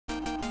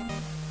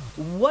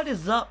What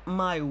is up,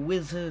 my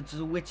wizards,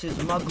 witches,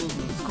 muggles,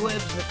 and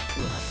squibs?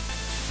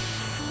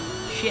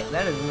 Shit,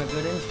 that isn't a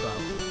good intro.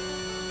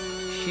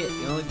 Shit,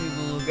 the only people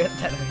who will get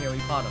that are Harry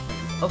Potter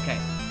fans. Okay,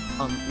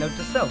 note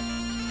to self.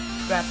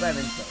 Scrap that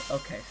intro.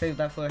 Okay, save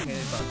that for a Harry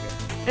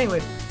Potter.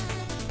 Anyways,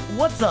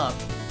 what's up,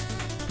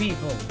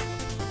 people?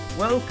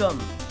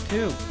 Welcome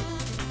to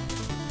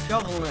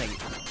Shovel Knight.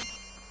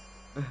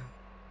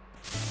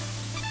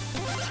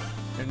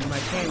 And my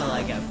channel,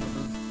 I guess. This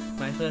is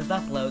my first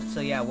upload, so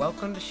yeah,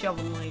 welcome to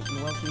Shovel Knight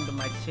and welcome to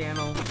my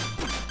channel.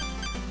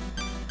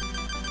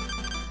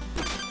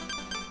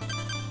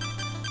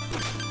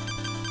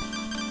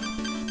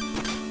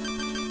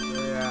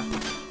 So yeah,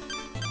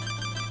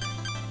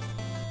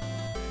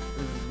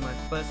 this is my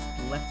first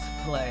Let's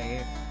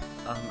Play.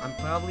 I'm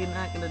probably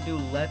not gonna do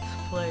Let's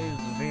Plays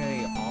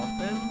very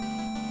often,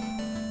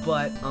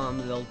 but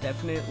they'll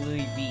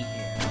definitely be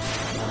here.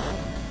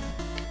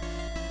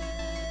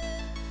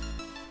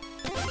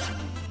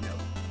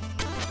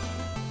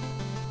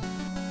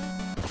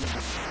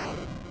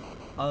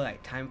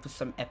 Alright, time for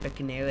some epic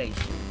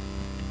narration.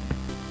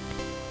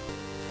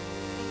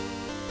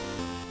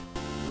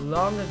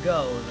 Long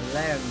ago, the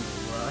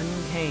lands were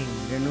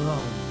untamed and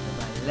roamed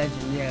by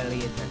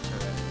legendary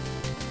adventurers.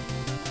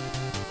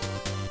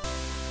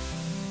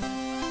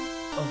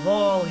 Of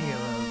all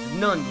heroes,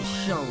 none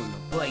shone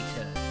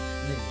brighter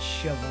than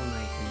Shovel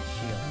Knight and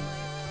Shield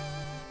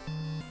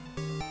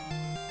Knight.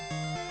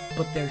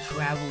 But their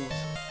travels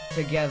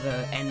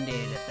together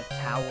ended at the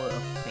Tower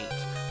of Fate,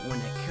 when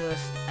a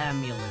cursed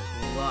amulet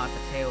wrought a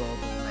terrible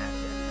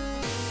magic.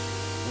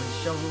 When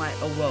Shovel Knight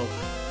awoke,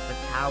 the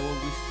tower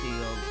was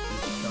sealed,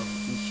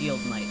 and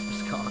Shield Knight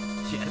was gone.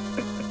 Shit.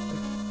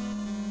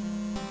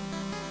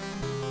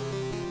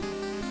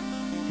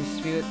 His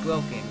spirit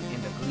broken,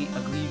 and a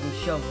grieving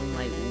Shovel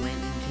Knight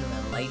went into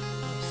a life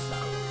of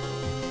solitude.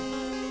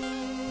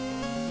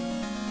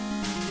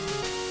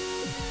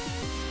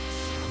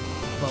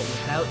 But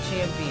without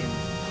champions,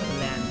 the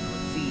land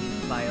was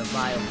seized by a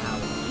vile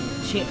power,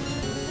 and chipped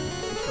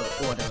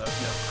order of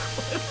no.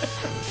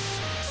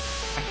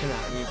 I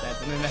cannot read that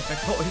in an epic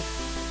voice.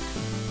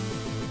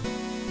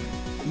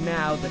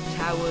 Now the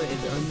tower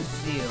is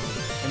unsealed,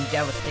 and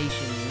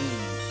devastation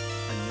looms.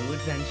 A new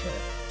adventure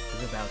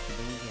is about to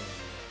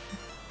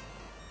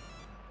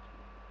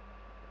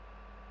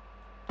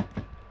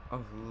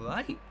begin.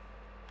 Alright.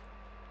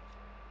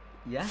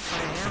 Yes, I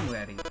am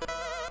ready.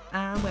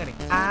 I'm ready.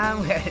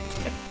 I'm ready.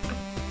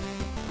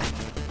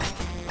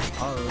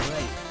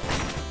 Alright.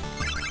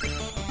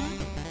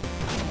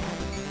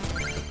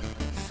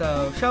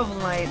 So, Shovel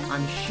Knight,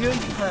 I'm sure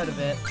you've heard of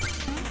it.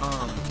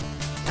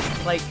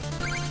 Like,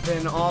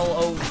 been all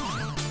over.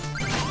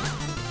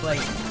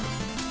 Like,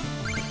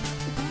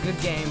 good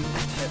game.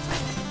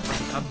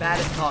 I'm bad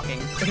at talking.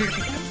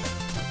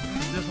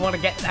 Just want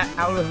to get that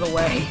out of the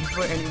way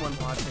for anyone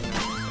watching it.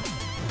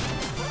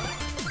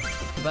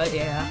 But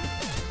yeah.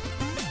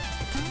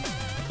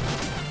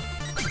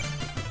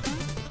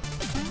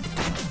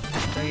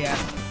 So yeah.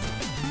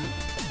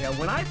 Yeah,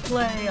 when I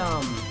play,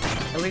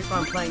 at least when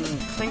I'm playing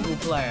single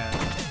player.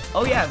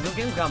 Oh yeah, the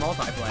game's got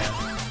multiplayer.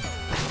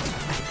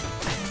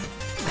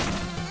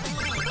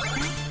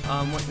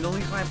 At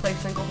least when I play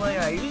single player,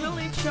 I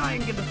usually try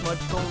and get as much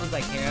gold as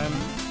I can,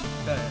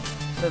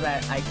 so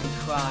that I can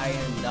try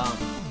and,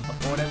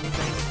 afford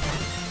everything.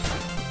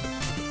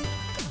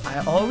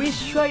 I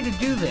always try to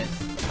do this.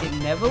 It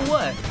never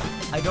works.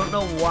 I don't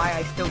know why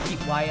I keep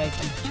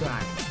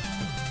trying.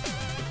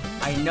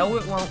 I know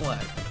it won't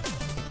work.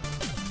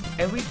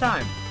 Every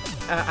time.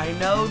 I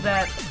know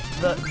that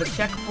the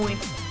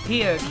checkpoints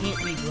here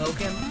can't be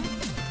broken,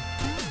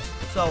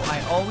 so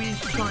I always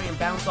try and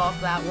bounce off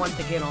that one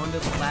to get onto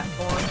the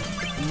platform.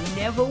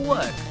 Never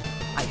works.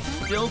 I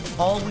still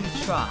always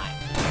try.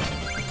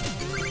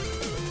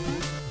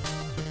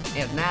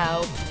 And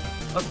now,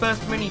 our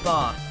first mini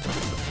boss,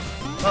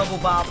 Bubble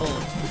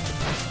Bobble.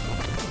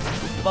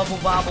 Bubble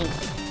Bobble's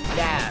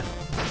dad.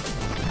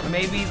 Or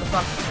maybe the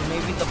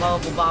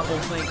Bubble Bobble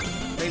thing.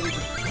 Maybe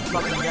the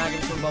fucking dragon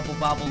from Bubble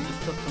Bobble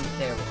just took some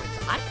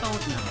steroids. I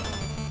don't know.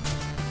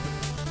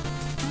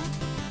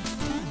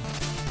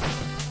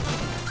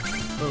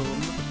 Boom.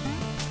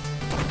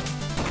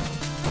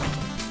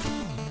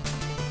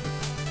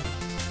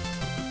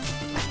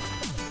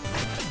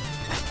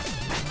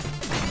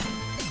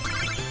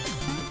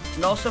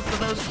 And also for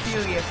those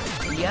curious,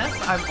 yes,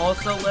 I'm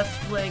also Let's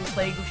Playing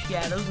Plague of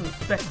Shadows and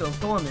Spectre of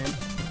Torment.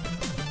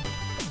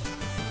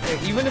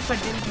 Even if I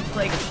didn't do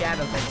Plague of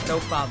Shadows, I'd still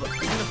probably,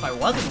 even if I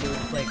wasn't doing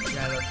Plague of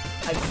Shadows,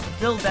 I'd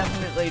still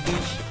definitely do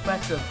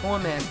Spectre of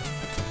Torment,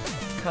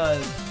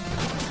 because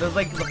there's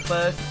like the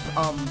first,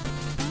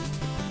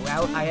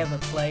 route I ever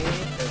played.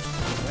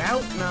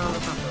 Route? No,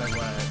 that's not the right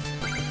word.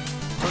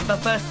 It was the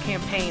first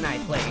campaign I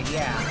played,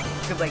 yeah.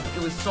 Because, like,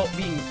 it was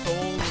being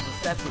sold as a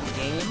separate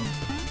game.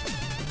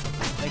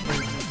 Like, it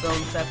was its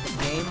own separate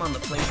game on the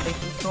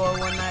PlayStation Store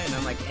one night, and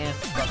I'm like,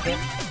 fuck it.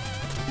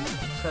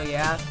 So,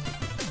 yeah.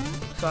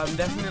 So I'm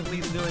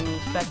definitely doing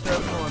Spectre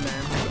of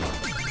Torment.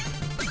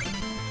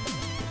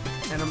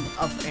 and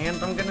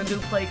I'm gonna do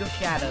Plague of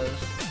Shadows.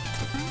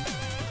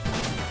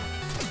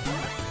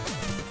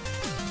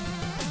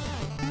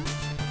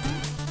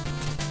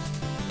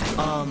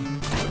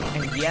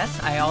 And yes,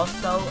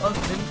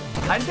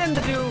 I tend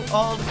to do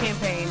all the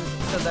campaigns,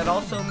 so that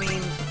also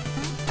means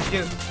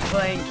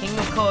playing King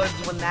of Chords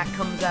when that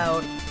comes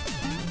out.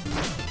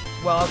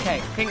 Well,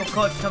 okay, King of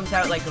Chords comes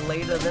out like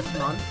later this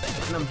month,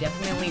 and I'm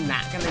definitely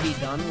not gonna be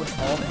done with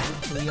all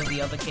 3 of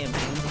the other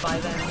campaigns by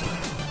then.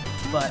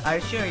 But I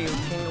assure you,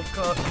 King of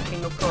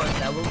Chords,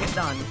 that will get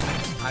done.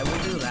 I will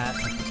do that.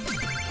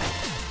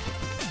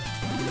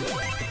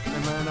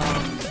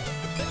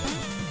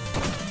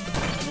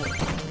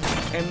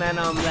 And then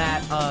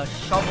that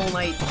Shovel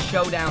Knight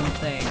Showdown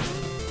thing.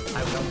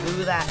 I will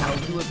do that. I'll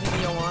do a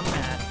video on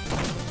that.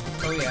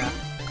 Oh yeah.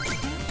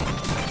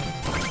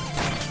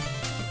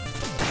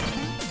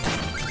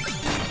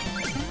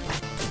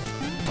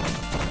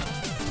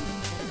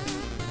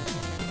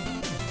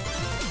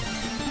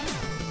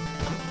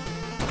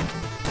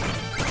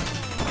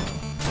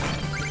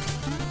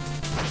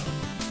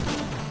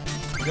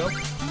 Go.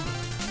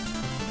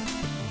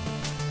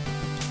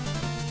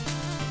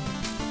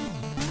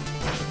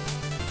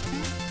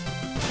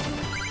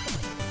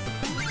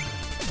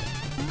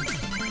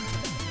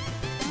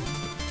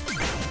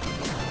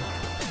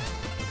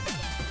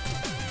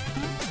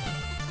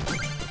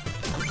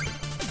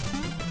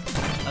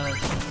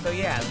 So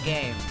yeah, the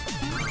game.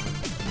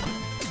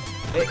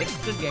 It's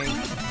a good game.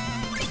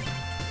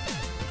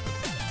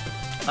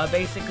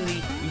 Basically,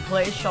 you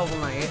play a Shovel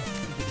Knight.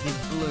 He's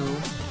blue.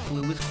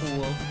 Blue is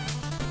cool.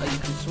 You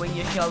can swing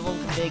your shovel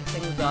to dig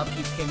things up.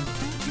 You can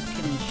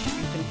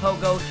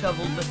pogo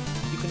shovel.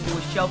 You can do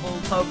a shovel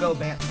pogo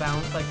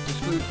bounce like the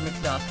Scrooge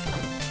McDuck.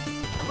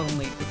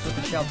 Only it's with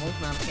a shovel,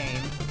 not a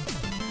cane.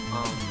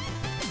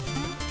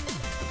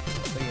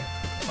 So yeah,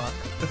 fuck.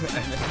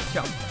 And then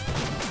jump.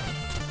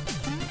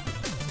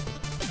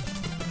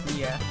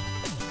 Yeah.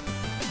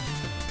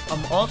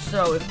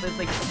 Also, if there's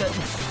like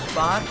certain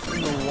spots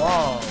in the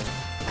wall,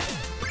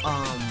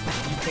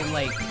 you can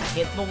like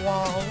hit the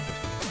wall,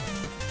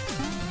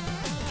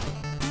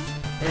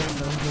 and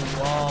the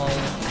wall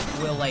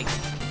will like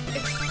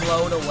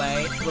explode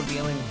away,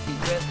 revealing the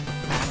secret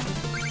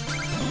passage.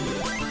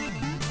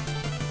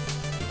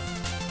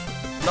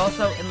 And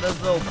also, in those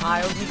little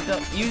piles you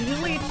got,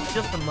 usually it's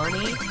just the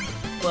money,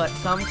 but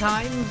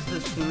sometimes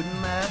there's food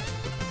in there.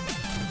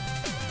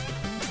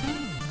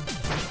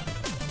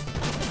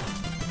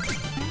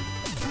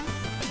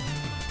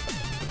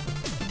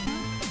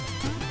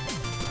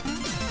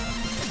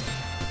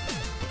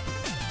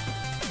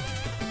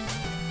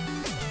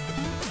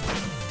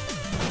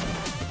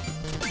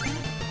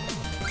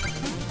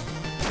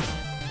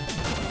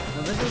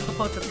 This is the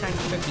part that's kind of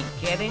tricky.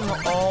 Getting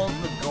all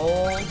the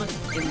gold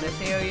in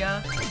this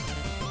area,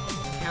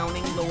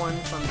 counting the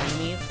ones from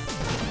enemies.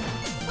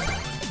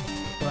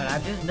 But I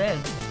just did.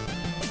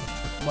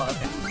 Well,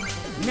 okay.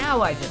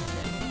 Now I just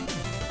did.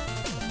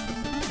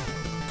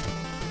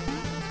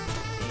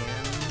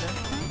 And...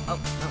 oh,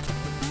 no.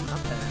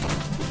 Not that.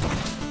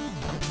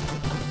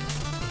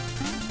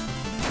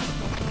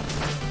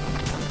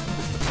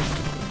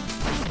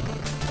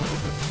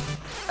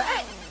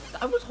 Hey!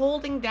 I was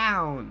holding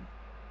down.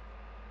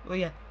 Oh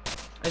yeah,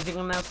 as you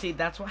can now see,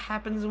 that's what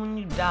happens when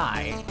you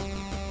die.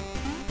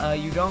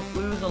 You don't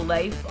lose a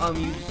life,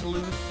 you just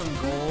lose some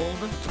gold.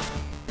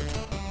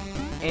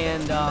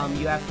 And,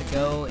 you have to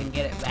go and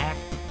get it back.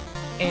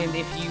 And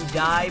if you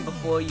die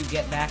before you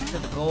get back to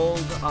the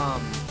gold,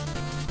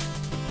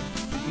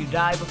 if you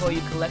die before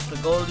you collect the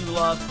gold you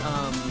lost,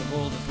 the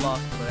gold is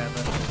lost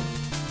forever.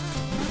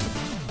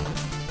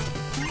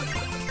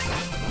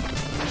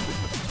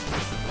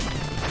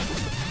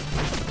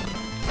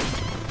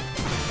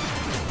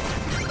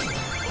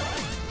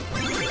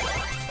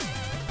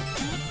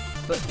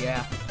 But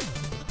yeah.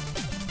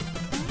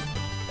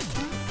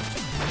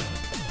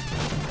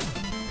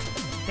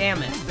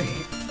 Damn it.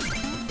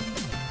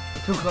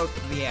 Too close to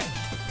the edge.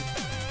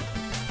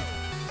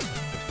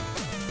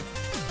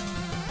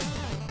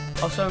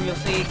 Also, you'll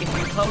see, if you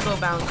pogo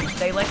bounce, you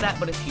stay like that,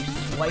 but if you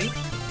swipe,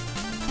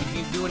 if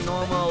you do a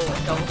normal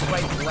double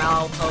swipe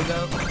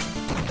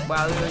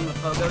while doing the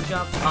pogo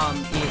jump,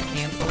 it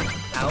cancels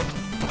out.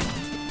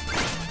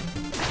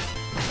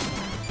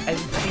 As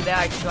you can see there,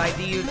 I tried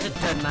to use it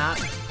to not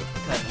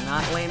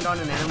land on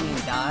an enemy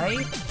and die.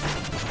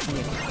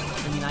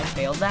 I mean, I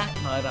failed that,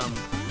 but,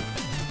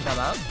 shut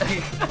up.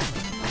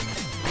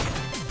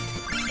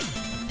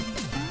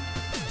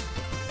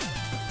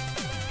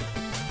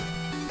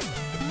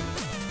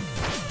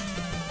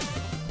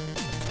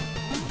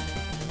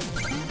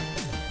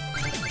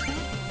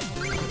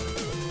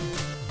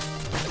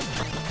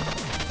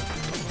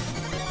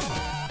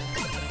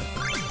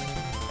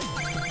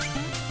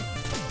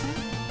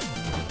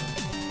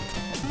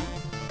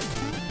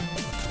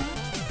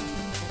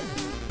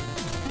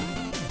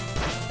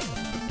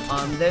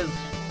 There's...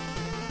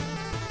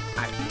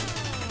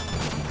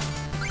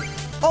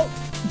 oh!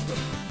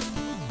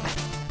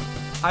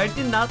 I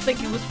did not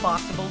think it was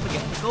possible to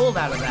get the gold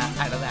out of that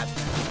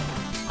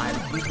thing. I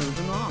was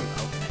proven wrong,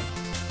 okay.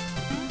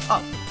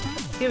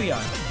 here we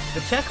are.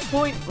 The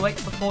checkpoint right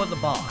before the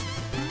boss.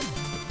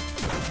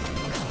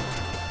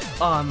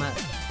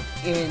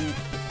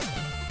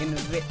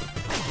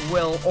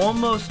 Will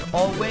almost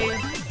always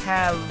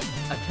have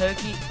a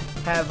turkey,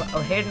 have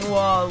a hidden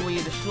wall where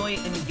you destroy it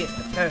and you get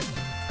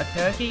a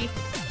turkey,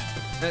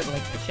 like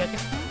a chicken,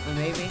 or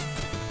maybe.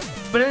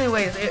 But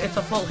anyways, it's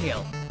a full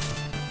heal.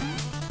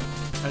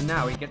 And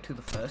now we get to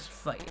the first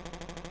fight.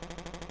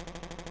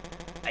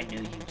 I knew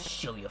you'd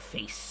show your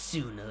face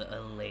sooner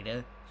or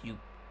later, you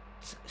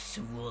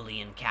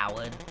cerulean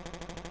coward.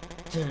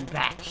 Turn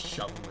back,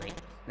 Shovel Knight.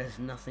 There's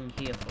nothing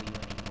here for you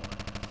anymore.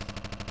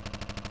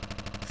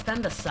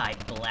 Stand aside,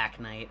 Black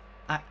Knight.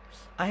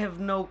 I've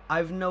no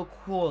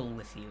quarrel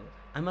with you.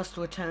 I must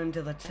return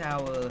to the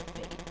Tower of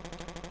Fate.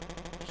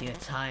 Your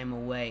time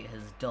away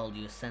has dulled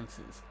your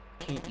senses.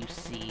 Can't you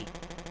see?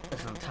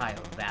 This entire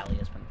valley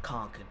has been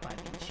conquered by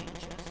the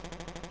Enchantress,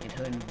 and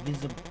her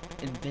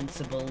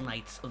invincible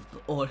knights of the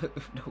Order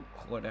of No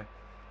Quarter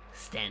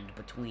stand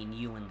between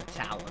you and the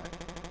tower.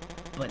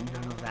 But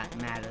none of that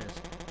matters,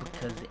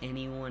 because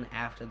anyone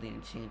after the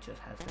Enchantress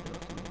has to go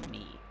through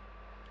me.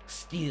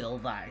 Steal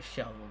thy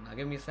shovel. Now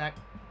give me a sec.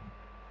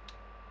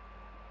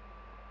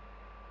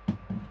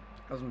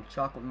 Got some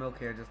chocolate milk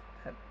here,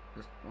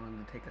 just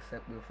wanted to take a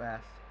sip real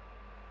fast.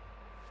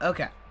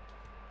 Okay.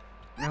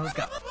 Now let's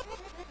go.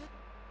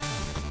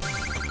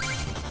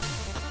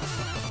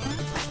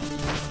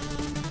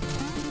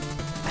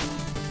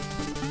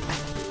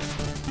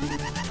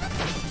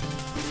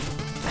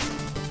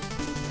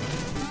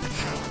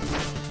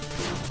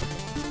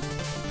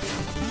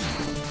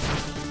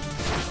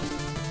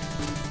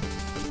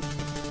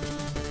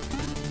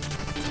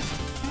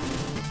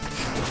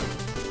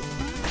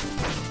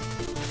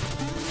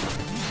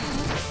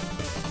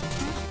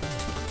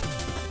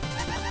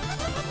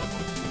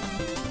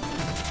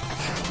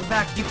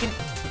 Back, you can.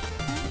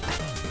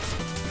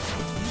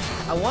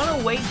 I want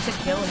to wait to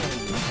kill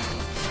him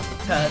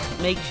to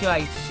make sure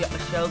I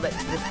show that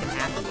this can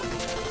happen.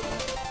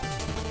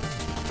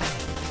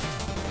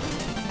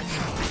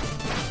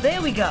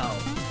 There we go.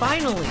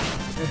 Finally,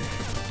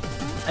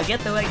 I get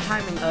the right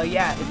timing.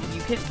 Yeah,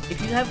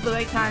 if you have the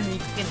right timing, you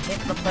can hit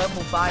the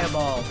purple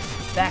fireball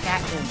back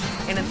at him.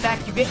 And in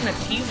fact, you get an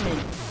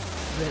achievement,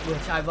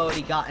 which I've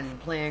already gotten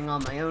playing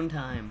on my own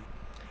time.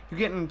 You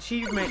get an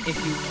achievement if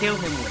you kill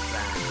him with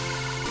that.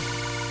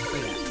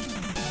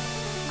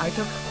 I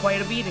took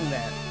quite a beating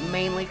there,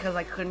 mainly because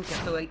I couldn't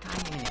get the right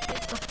timing and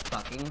hit the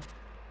fucking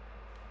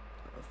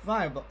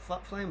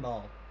flame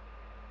ball.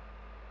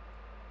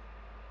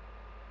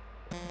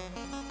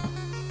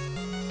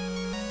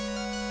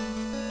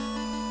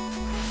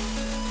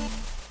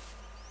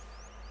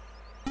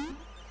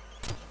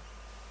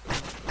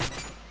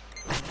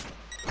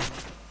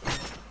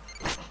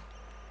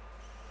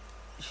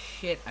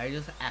 Shit, I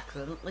just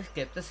accidentally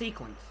skipped the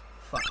sequence.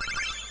 Fuck.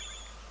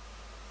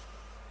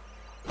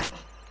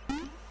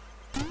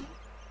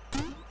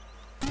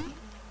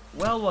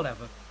 Well,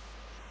 whatever.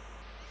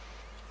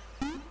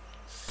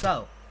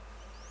 So,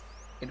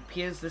 it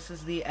appears this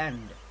is the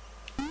end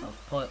of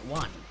part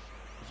 1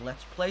 of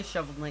Let's Play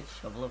Shovel Knight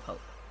Shovel of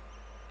Hope.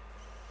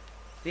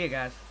 See you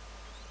guys.